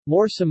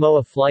More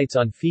Samoa flights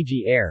on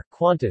Fiji Air,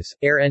 Qantas,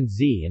 Air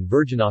NZ and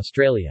Virgin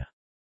Australia.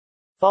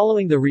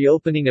 Following the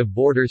reopening of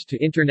borders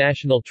to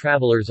international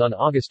travelers on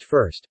August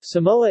 1,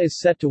 Samoa is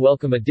set to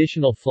welcome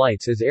additional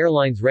flights as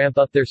airlines ramp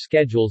up their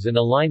schedules in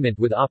alignment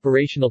with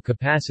operational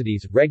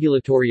capacities,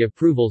 regulatory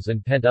approvals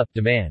and pent-up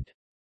demand.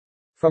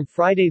 From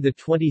Friday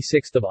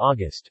 26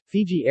 August,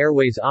 Fiji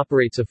Airways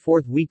operates a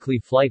fourth weekly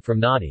flight from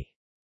Nadi.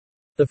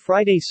 The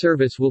Friday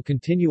service will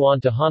continue on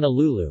to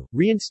Honolulu,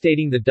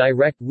 reinstating the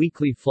direct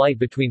weekly flight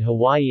between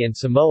Hawaii and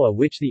Samoa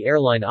which the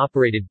airline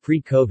operated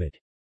pre-COVID.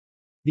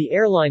 The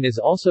airline is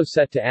also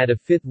set to add a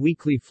fifth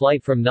weekly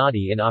flight from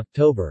Nadi in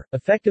October,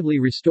 effectively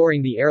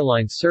restoring the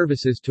airline's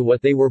services to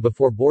what they were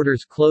before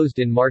borders closed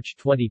in March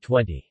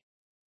 2020.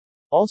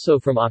 Also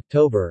from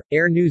October,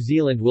 Air New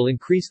Zealand will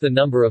increase the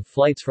number of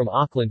flights from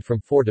Auckland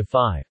from 4 to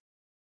 5.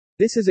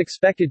 This is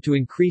expected to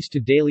increase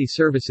to daily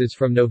services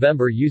from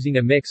November using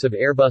a mix of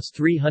Airbus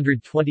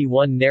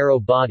 321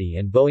 narrow-body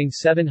and Boeing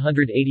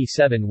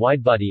 787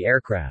 widebody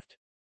aircraft.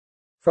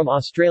 From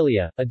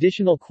Australia,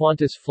 additional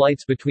Qantas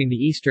flights between the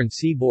eastern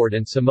seaboard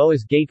and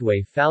Samoa's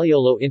gateway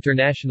Faleolo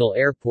International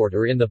Airport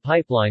are in the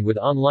pipeline with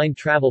online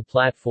travel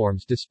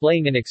platforms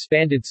displaying an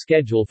expanded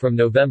schedule from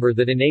November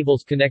that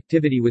enables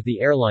connectivity with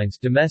the airline's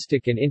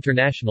domestic and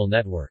international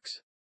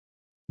networks.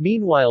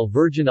 Meanwhile,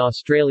 Virgin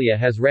Australia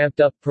has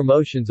ramped up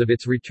promotions of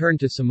its return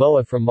to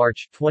Samoa from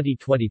March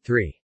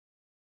 2023.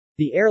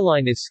 The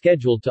airline is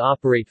scheduled to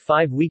operate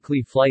 5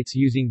 weekly flights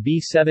using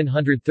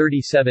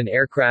B737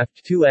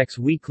 aircraft, 2x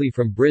weekly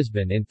from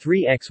Brisbane and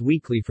 3x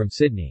weekly from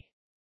Sydney.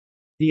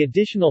 The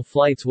additional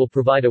flights will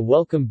provide a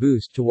welcome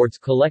boost towards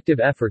collective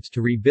efforts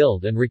to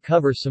rebuild and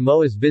recover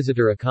Samoa's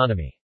visitor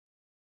economy.